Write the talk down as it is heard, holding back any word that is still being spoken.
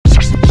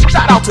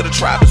out to the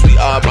trappers, we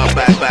are my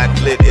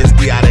back lit. It's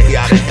D out of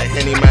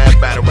Henny man,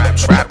 battle rap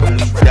trapping.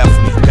 We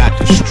definitely got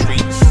the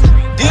streets.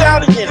 D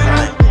out of Henny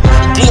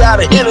man. D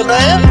out of Henny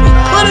man.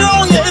 Put it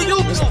on you.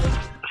 What's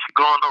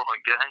going on,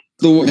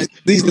 gang?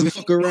 These the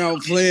fuck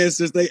around players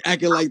since they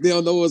acting like they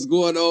don't know what's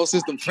going on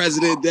since the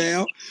president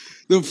down.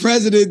 The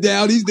president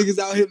down, these niggas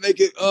out here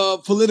making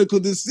political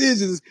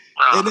decisions,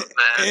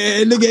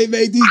 and nigga ain't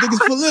made these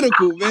niggas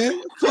political, man.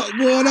 What the fuck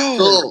going on?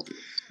 Cool.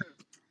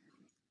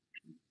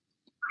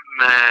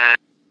 Man,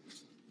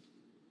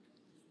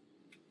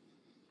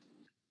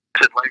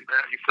 shit like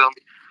that, you feel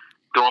me?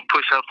 Doing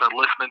push-ups and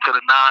listening to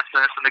the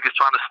nonsense, the niggas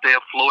trying to stay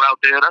afloat out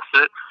there. That's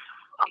it.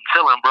 I'm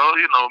chilling, bro.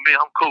 You know me,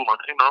 I'm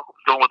coolin'. You know,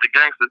 doing what the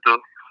gangsters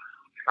do.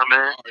 I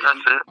mean, that's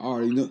it.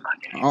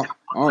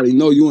 I already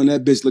know you and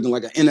that bitch looking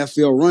like an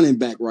NFL running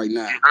back right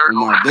now. Oh,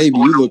 my baby,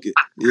 you looking,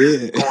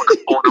 yeah.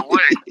 On the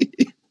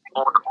way.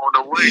 On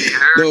the way, you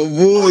heard? No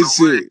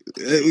bullshit.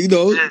 You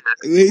know,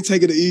 we ain't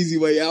taking the easy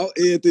way out.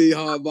 Everything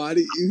hard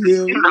body. You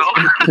feel me? You know?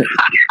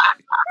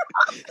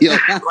 Yo,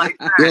 like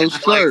that, yo,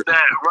 sir. Like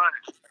that.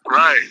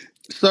 Right.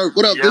 Sir,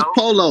 what up? Yo. This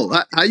Polo.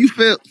 How you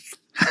feel?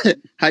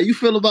 How you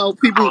feel about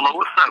people? Polo,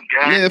 what's up,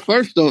 gang? Yeah,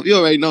 first off, you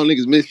already know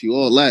niggas miss you,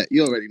 all that.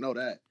 You already know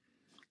that.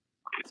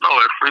 No,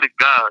 it's pretty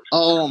God.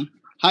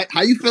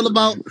 How you feel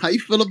about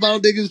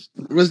niggas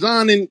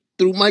resigning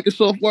through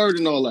Microsoft Word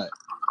and all that?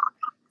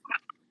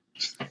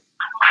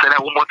 Say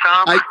that one more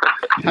time.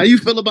 How you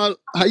feel about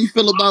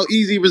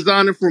EAZY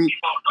resigning from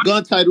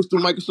gun titles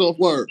through Microsoft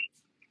Word?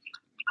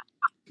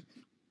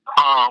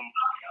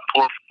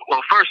 Well,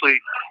 firstly,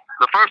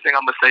 the first thing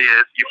I'm gonna say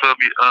is, you feel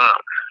me?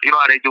 You know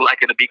how they do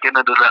like in the beginning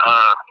of the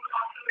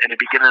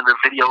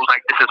videos,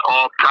 like this is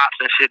all props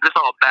and shit. This is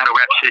all battle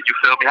rap shit. You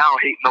feel me? I don't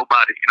hate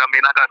nobody. You know what I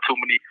mean? I got too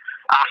many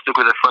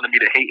obstacles in front of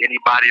me to hate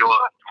anybody or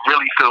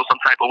really feel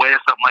some type of way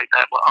or something like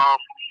that. But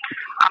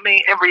I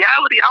mean, in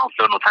reality, I don't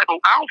feel no type of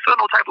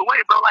way,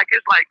 bro. Like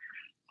it's like,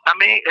 I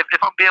mean, if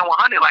I'm being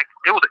 100, like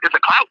it's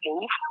a clout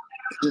move.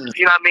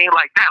 You know what I mean?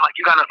 Like that. Like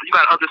you gotta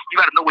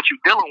know what you're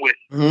dealing with.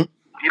 Mm-hmm.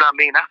 You know what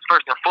I mean? That's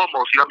first and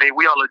foremost. You know what I mean?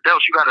 We all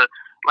adults. You gotta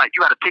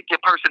pick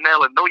your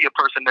personnel and know your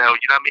personnel.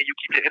 You know what I mean? You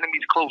keep your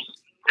enemies close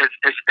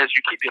as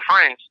you keep your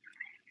friends.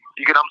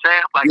 You get what I'm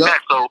saying? Like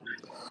that. So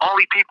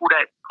only people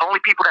that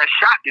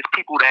shot is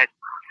people that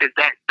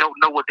don't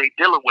know what they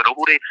dealing with or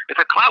who they. It's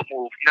a clout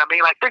move. You know what I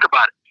mean? Like think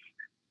about it.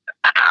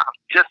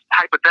 Just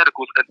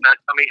hypotheticals.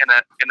 I mean,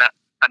 in a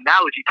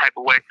analogy type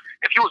of way.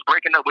 If you was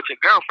breaking up with your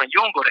girlfriend,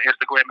 you don't go to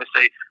Instagram and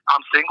say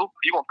I'm single.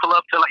 You gonna pull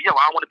up to like, yo,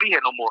 I don't want to be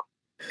here no more.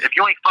 If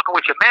you ain't fucking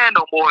with your man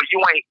no more, you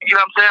ain't. You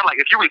know what I'm saying?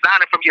 Like if you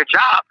resigning from your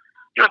job,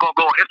 you're not gonna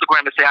go on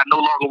Instagram and say I no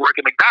longer work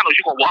at McDonald's.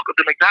 You're gonna walk up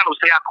to McDonald's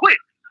and say I quit.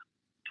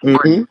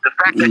 Mm-hmm. But the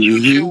fact that you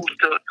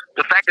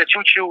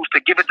choose to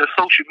give it to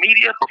social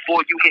media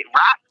before you hit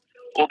rock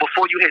or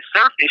before you hit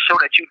surf, it show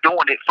that you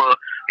doing it for,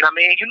 you know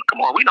what I mean? Come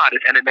on, we know how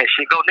this internet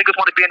shit go. Niggas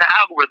want to be in the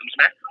algorithms,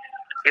 man.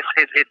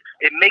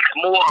 It makes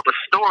more of a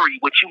story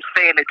with you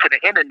saying it to the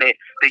internet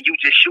than you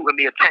just shooting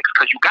me a text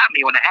because you got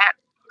me on the app.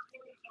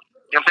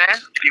 You know what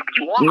I'm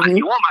saying?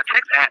 You want my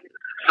text app.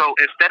 So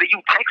instead of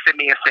you texting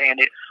me and saying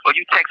it, or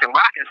you texting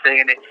Rock and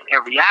saying it, in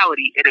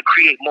reality, it'll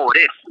create more of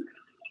this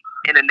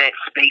internet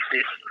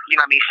spaces. You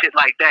know what I mean? Shit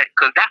like that.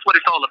 Because that's what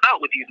it's all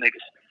about with these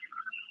niggas.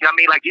 You know what I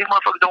mean? Like, these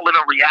motherfuckers don't live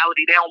in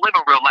reality. They don't live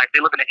in real life.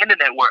 They live in the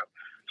internet world.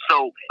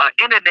 So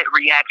internet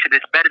reaction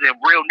is better than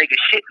real nigga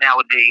shit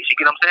nowadays. You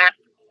get what I'm saying?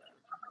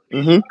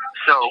 Mm-hmm.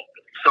 So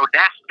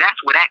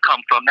that's where that come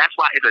from. That's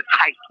why it's a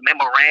tight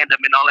memorandum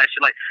and all that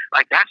shit. Like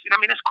that's, you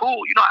know what I mean? It's cool.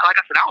 You know, like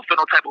I said, I don't feel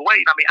no type of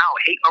way. You know what I mean? I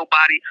don't hate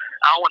nobody.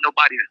 I don't want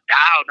nobody to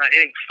die or nothing.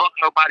 It ain't fuck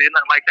nobody or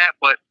nothing like that.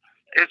 But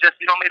it's just,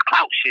 you know, it's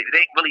clout shit. It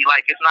ain't really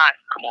like, it's not,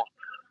 come on.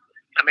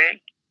 I mean,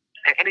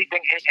 and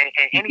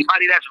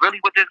anybody that's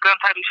really with this gun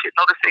title shit,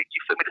 know this ain't,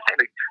 you feel me? This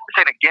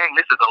ain't a gang.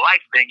 This is a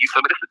life thing. You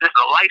feel me? This is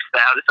a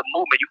lifestyle. It's a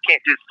movement. You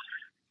can't just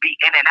be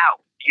in and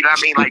out. You know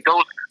what I mean? Like the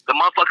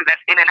motherfuckers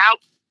that's in and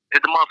out, is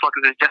the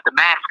motherfuckers is just the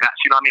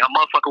mascots, you know what I mean? A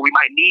motherfucker we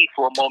might need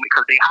for a moment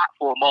because they hot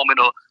for a moment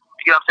or,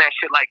 you know what I'm saying,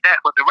 shit like that.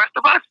 But the rest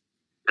of us,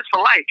 it's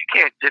for life. You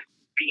can't just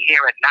be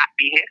here and not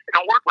be here. It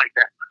don't work like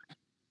that.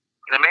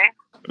 You know what I mean?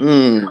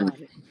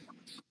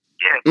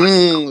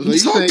 Yeah.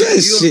 So Talk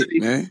that shit,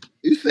 man.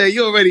 You say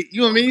you know what I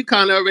mean? You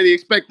kind of already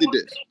expected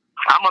this.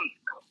 I'm a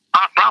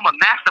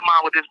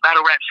mastermind with this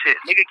battle rap shit.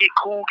 Nigga get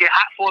cool, get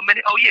hot for a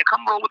minute. Oh, yeah,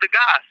 come roll with the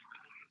guys.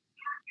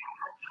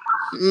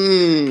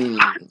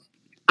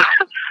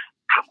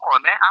 Come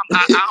on, man.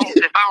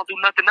 If I don't do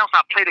nothing else,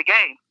 I play the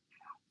game.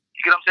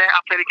 You get what I'm saying?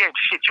 I play the game.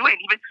 Shit,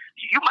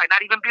 you might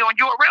not even be on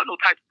URL no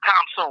type of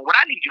time soon. What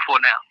I need you for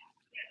now?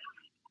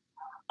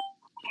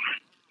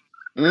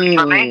 You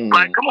know what I mean?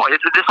 Like, come on.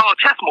 It's all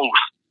chess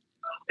moves.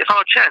 It's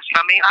all chess. You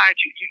know what I mean? All right,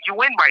 you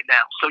win right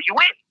now. So you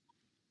win.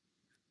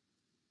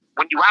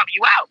 When you out,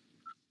 you out.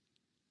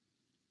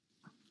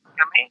 You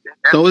know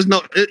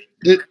what I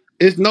mean?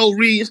 It's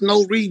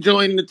no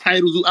rejoining the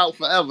titles who out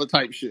forever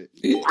type shit.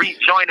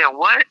 Rejoining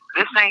what?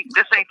 This ain't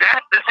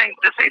that. This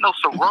ain't no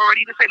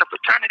sorority. This ain't a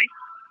fraternity.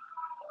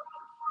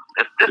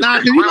 Nah,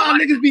 cause you know how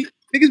niggas be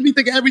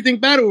thinking everything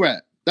battle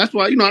rap. That's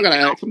why, I gotta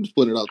ask. I'm just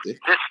putting it out there.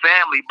 This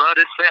family, bro.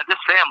 This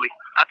family.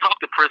 I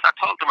talked to Chris. I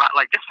talked about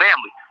like this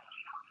family.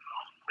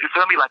 You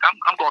feel me? Like I'm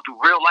going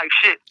through real life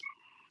shit.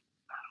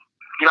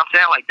 You know what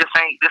I'm saying? Like this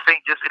ain't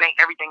just, it ain't,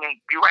 everything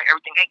ain't, you're right,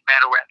 everything ain't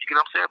battle rap. You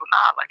know what I'm saying? But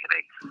nah, like it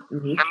ain't,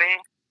 you know what I mean?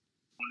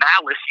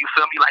 Malice, you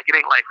feel me? Like it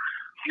ain't like,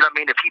 you know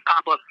what I mean? If he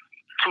pop up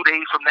 2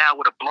 days from now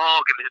with a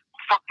blog and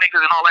fuck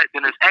niggas and all that,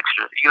 then it's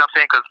extra. You know what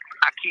I'm saying? Because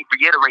I keep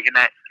reiterating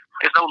that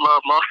there's no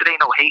love lost. It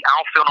ain't no hate. I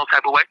don't feel no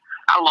type of way.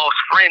 I lost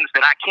friends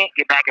that I can't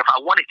get back if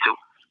I wanted to.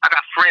 I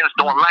got friends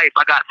doing life.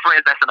 I got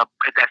friends that's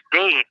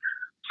dead.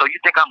 So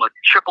you think I'm a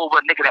trip over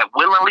a nigga that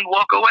willingly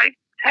walk away?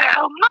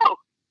 Hell no.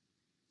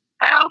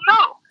 Hell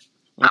no.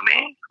 I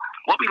mean,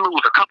 what we lose?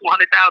 A couple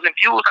 100,000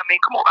 views? I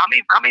mean, come on. How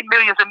many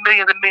millions and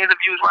millions and millions of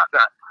views Rock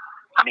got?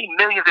 How many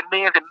millions and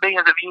millions and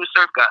millions of views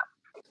Surf got?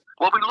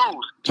 What we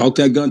lose? Talk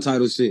that gun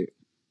title shit.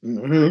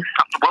 Mm-hmm.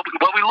 What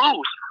we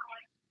lose?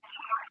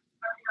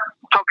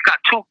 Got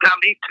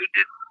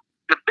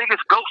the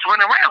biggest ghosts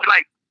running around.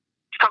 Like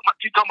you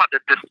talking about the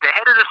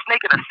head of the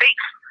snake and the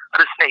face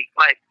of the snake.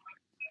 Like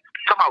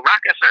you talking about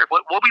Rock and Surf.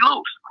 What we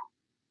lose?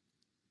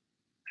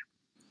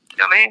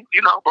 You know what I mean?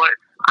 But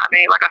I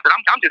mean, like I said,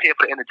 I'm just here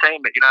for the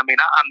entertainment. You know what I mean?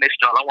 I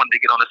missed y'all. I wanted to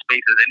get on the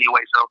spaces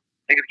anyway, so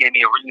niggas gave me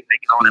a reason to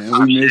get on that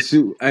pop We miss shit.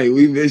 you. Hey,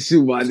 we miss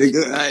you, my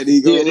nigga. I ain't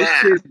Yeah, gonna this lie.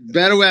 shit,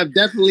 battle rap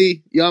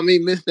definitely,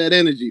 missed that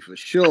energy for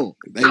sure.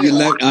 They've been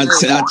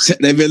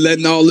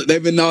letting all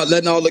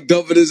the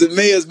governors and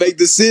mayors make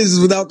decisions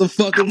without the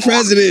fucking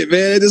president,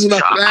 man. This is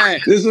what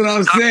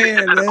I'm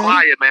saying, man.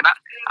 Quiet, man.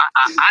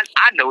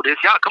 I know this.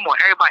 Y'all, come on,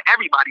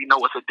 everybody know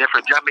it's a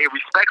difference. You know what I mean?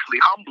 Respectfully,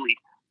 humbly.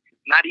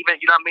 Not even,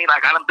 you know what I mean?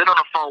 Like, I done been on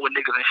the phone with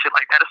niggas and shit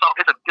like that.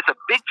 It's a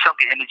big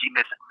chunk of energy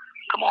missing.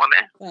 Come on,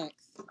 man. Thanks.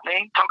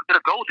 Man, talking to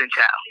the golden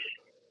child.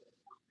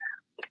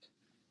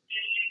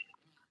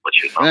 But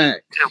we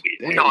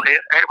all here.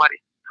 Everybody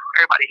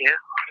here.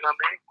 You know what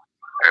I mean?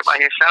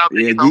 Everybody here. Shout out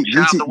to,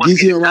 shout out to what's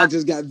Geechee and Rock done.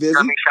 just got busy.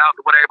 You know what I mean? Shout out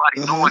to what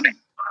everybody's doing. You know what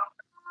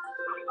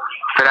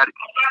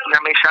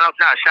I mean? Shout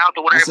out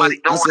to what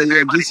everybody's doing. I said,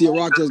 yeah, Geechee and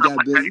Rock just got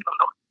busy.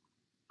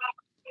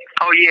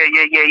 Oh yeah.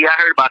 I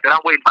heard about that.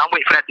 I'm waiting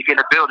for that to get in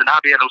the building.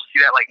 I'll be able to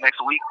see that like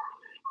next week.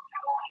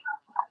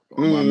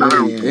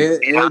 Lydia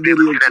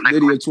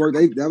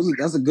Twerk.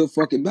 That's a good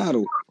fucking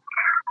battle.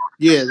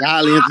 Yeah, it's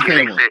highly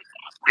entertaining.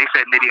 They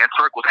said Nitty and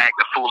Twerk was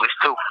acting foolish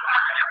too.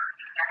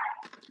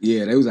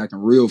 Yeah, they was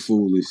acting real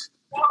foolish.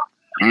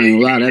 I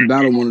ain't gonna lie, that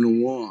battle one of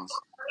them ones.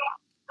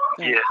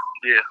 Yeah,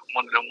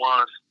 one of them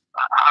ones.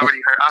 I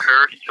already heard.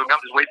 So I'm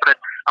just waiting for that.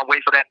 I'm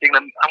waiting for that thing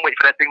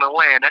to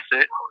land. That's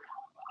it.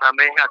 I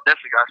mean, I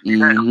definitely got to see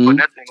that. I'm putting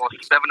that thing on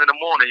 7 in the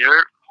morning, you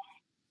heard?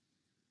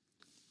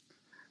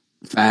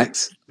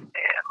 Facts. Yeah,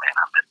 man,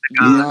 I missed the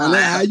gun. Beyond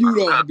that, how you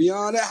though?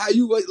 Beyond that, how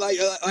you like?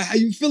 How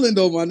you feeling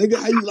though, my nigga?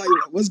 How you like?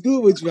 What's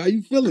good with you? How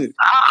you feeling?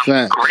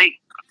 I'm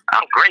great.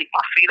 I'm great. My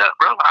feet up,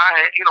 bro.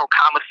 I had,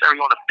 commissary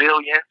on $1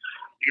 billion.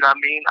 You know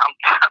what I mean?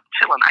 I'm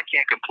chilling. I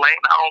can't complain.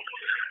 I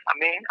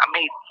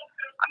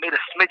made a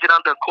smidgen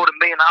under $250,000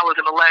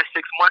 in the last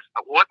 6 months.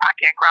 What? I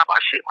can't cry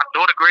about shit. My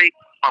daughter great.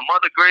 My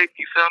mother great.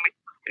 You feel me?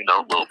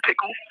 Little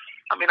pickle.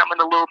 I mean, I'm in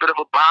a little bit of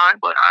a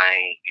bind, but I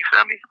ain't, you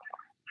feel me?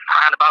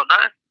 Crying about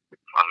nothing.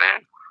 My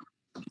man.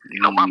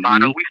 My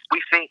motto, we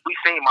seen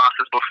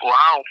monsters before.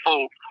 I don't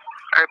fool.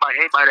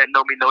 Everybody that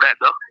know me know that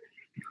though.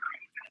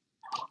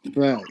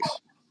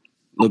 Facts.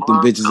 Look them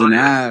bitches in the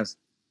eyes.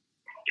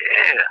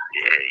 Yeah.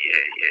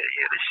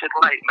 This shit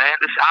light, man.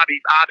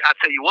 I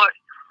tell you what,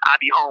 I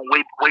be home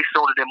way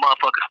sooner than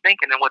motherfuckers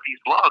thinking than what these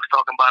blogs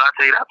talking about. I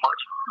tell you that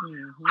much.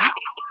 Mm-hmm.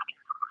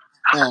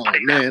 Oh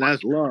man,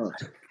 that's love.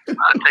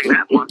 I'll tell you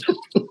that much.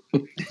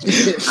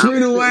 Free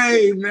the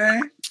wave,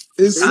 man.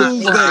 It's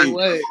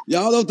Tuesday.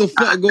 Y'all know what the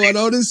fuck going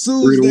on. It's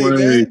Tuesday,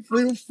 man.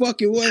 Free the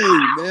fucking wave,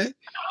 man.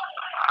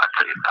 I'll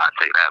tell you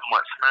that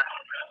much, man.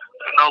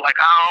 I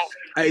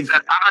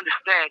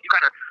understand. You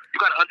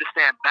gotta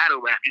understand battle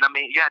rap. You know what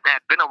I mean? You have to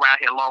have been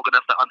around here long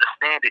enough to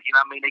understand it. You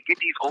know what I mean? They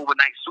get these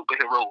overnight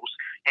superheroes,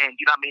 and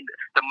you know what I mean.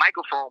 The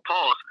microphone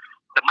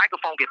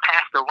get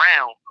passed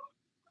around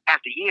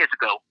after years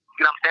ago.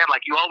 You know what I'm saying?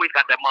 Like you always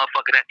got that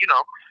motherfucker that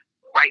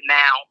right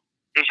now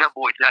is your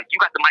boy. Like you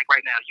got the mic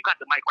right now. You got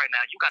the mic right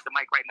now. You got the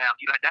mic right now.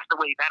 That's the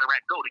way battle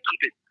rap go to keep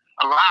it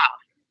alive.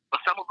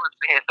 But some of us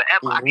been here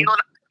forever. Mm-hmm.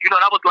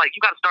 I was like, you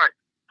gotta start.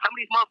 Some of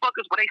these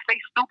motherfuckers, when they say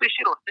stupid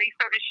shit or say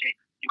certain shit,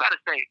 you gotta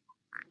say,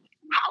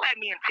 holler at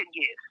me in 10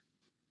 years.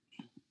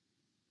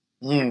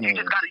 You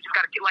just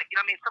gotta get like, you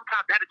know what I mean?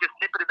 Sometimes that'll just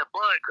nip it in the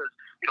bud because,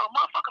 a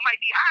motherfucker might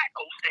be high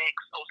 06,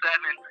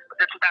 07, but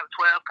then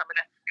 2012 coming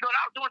in. You know what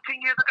I was doing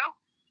 10 years ago?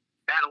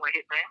 Battle with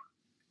Hitman.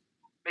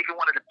 Making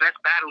one of the best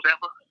battles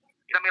ever.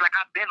 You know what I mean? Like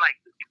I've been like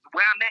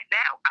where I'm at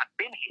now, I've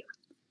been here.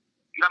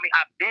 You know what I mean?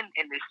 I've been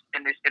in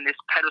this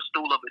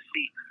pedestal of a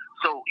seat.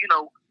 So,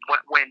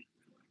 when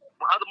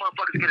other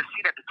motherfuckers get a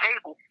seat at the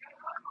table,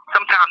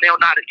 sometimes they'll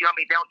not, you know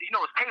what I mean?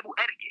 It's table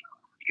etiquette.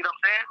 You know what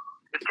I'm saying?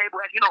 It's table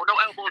etiquette. No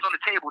elbows on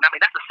the table. I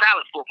mean, that's a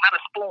salad fork, not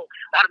a spoon,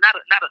 not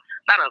a,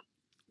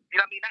 you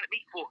know what I mean? Not a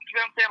meat fork. You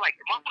know what I'm saying? Like,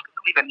 motherfuckers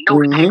don't even know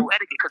the table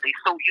etiquette because they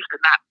so used to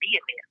not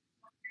being there.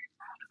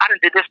 I done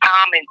did this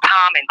time and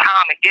time and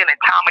time again and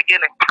time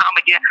again and time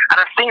again. I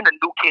done seen the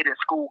new kid in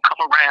school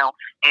come around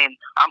and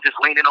I'm just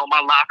leaning on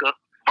my locker,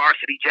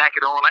 varsity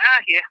jacket on, like,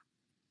 yeah,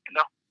 you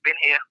know, been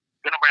here,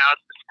 been around,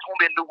 it's gonna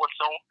be a new one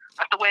soon.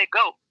 That's the way it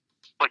goes.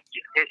 But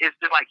it's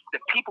just like the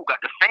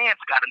fans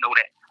got to know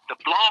that. The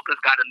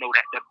bloggers got to know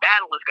that. The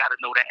battlers got to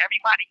know that.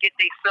 Everybody get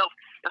themselves.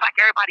 It's like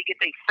everybody get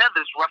their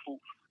feathers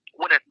ruffled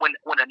when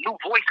a new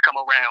voice come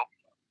around.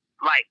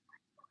 Like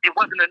it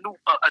wasn't a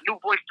new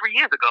voice 3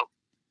 years ago,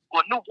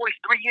 or a new voice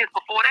 3 years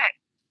before that,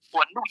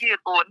 or a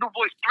new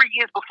voice 3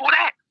 years before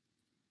that.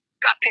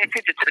 Got to pay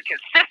attention to the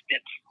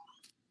consistency.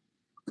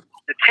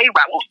 The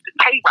Tay-Rocks,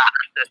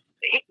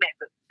 the Hitman.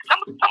 Some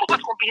of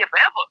us gonna be here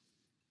forever.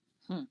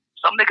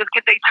 Some niggas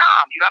get their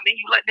time. You know what I mean?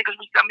 You let niggas.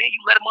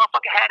 You let a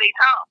motherfucker have their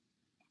time.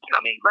 You know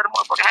what I mean? Let a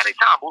motherfucker have their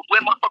time.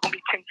 Where motherfucker gonna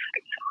be 10?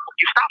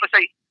 You stop and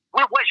say,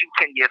 where was you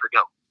 10 years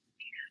ago?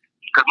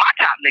 Because my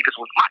top niggas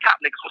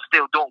was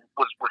still doing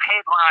was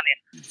headlining.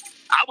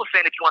 I was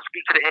saying if you want to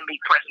speak to the ME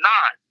Press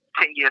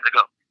 9 10 years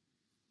ago.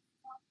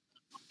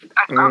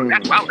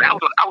 That's why I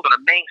was on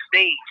the main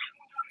stage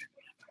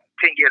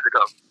 10 years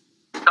ago.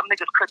 Some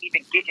niggas couldn't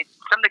even get it.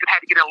 Some niggas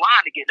had to get in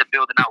line to get in the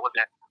building I was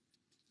in.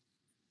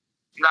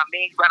 You know what I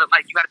mean? You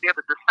gotta be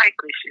able to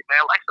decipher this shit,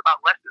 man. Life's about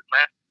lessons,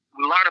 man.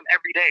 We learn them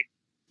every day.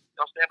 You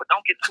know what I'm saying? But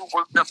don't get too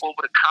worked up over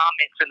the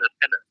comments and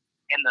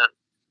the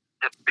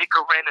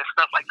bickering and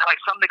stuff like that. Like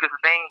some niggas'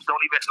 names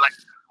don't even like.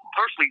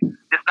 Firstly,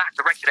 it's not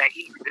directed at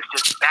EAZY. It's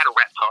just battle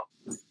rap talk.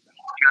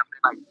 You know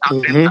what I'm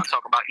saying? Like I'm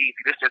talking about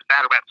EAZY. This is just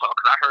battle rap talk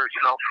because I heard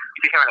you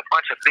be hearing a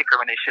bunch of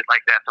bickering and shit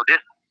like that. So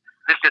this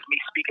just me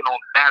speaking on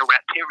battle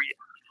rap. Period.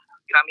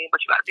 You know what I mean?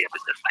 But you gotta be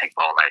able to decipher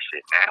all that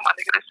shit, man. My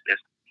nigga,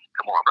 this.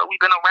 Come on, bro. We've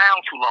been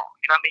around too long.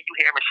 You know what I mean? You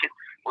hearing shit,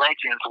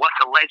 legends. What's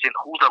a legend?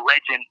 Who's a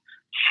legend?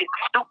 Shit,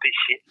 stupid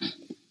shit.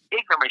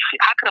 Ignorant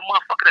shit. How could a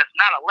motherfucker that's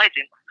not a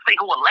legend say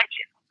who a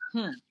legend?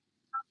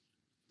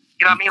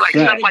 You know what I mean? Like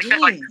stuff like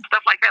that. Like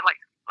stuff like that. Like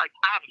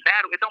I've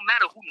battled. It don't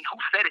matter who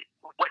said it,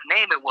 what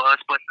name it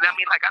was, but I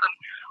mean, like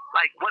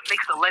what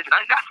makes a legend?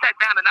 I sat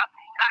down and I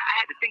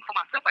had to think for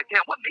myself, like,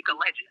 damn, what make a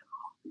legend?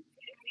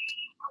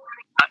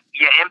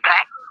 Your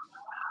impact.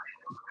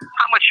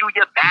 How much your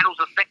battles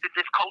affected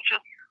this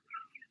culture?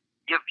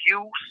 Your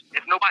views.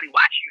 If nobody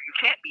watch you, you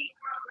can't be.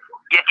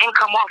 Your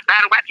income off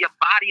battle rap, your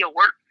body of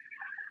work.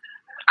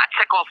 I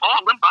check off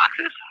all them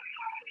boxes.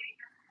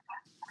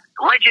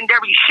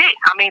 Legendary shit.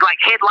 I mean, like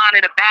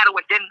headlining a battle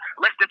and then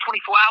less than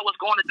 24 hours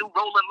going to do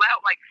Rolling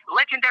Loud. Like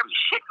legendary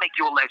shit make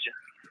you a legend.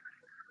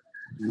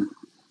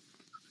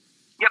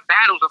 Your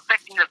battles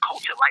affecting the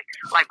culture.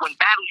 Like when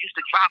battles used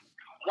to drop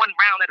one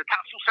round at a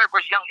time, Sue Surf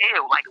versus Young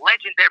L, like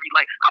legendary.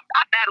 Like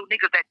I battle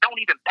niggas that don't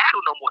even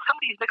battle no more. Some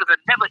of these niggas are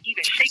never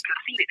even shake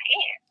conceded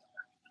hand.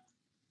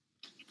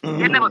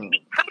 Some of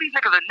these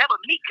niggas are never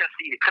meet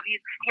conceded because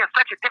he's in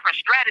such a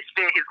different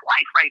stratosphere in his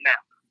life right now.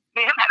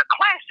 Me and him had a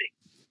classic.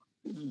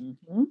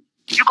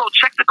 You go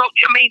check all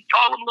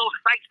them little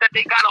sites that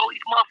they got, all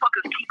these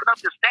motherfuckers keeping up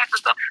the stats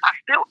and stuff.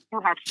 You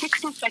have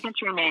 60 seconds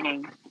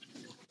remaining.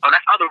 Oh,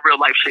 that's other real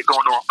life shit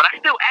going on. But I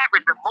still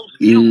average the most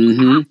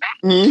views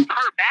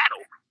per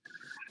battle.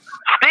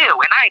 Still,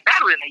 and I ain't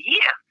battled in a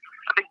year.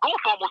 I've been going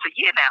for almost a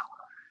year now.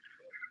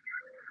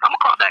 I'm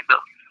gonna call back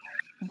though.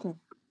 Okay.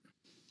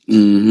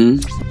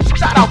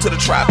 Shout out to the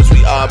trappers,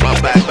 we are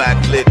back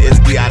lit. It's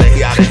D out of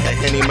here,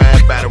 any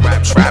man battle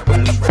rap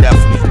trapping. We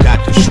definitely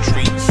got the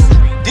streets.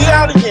 D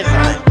out of here,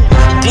 man.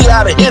 D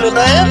out of here,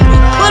 man.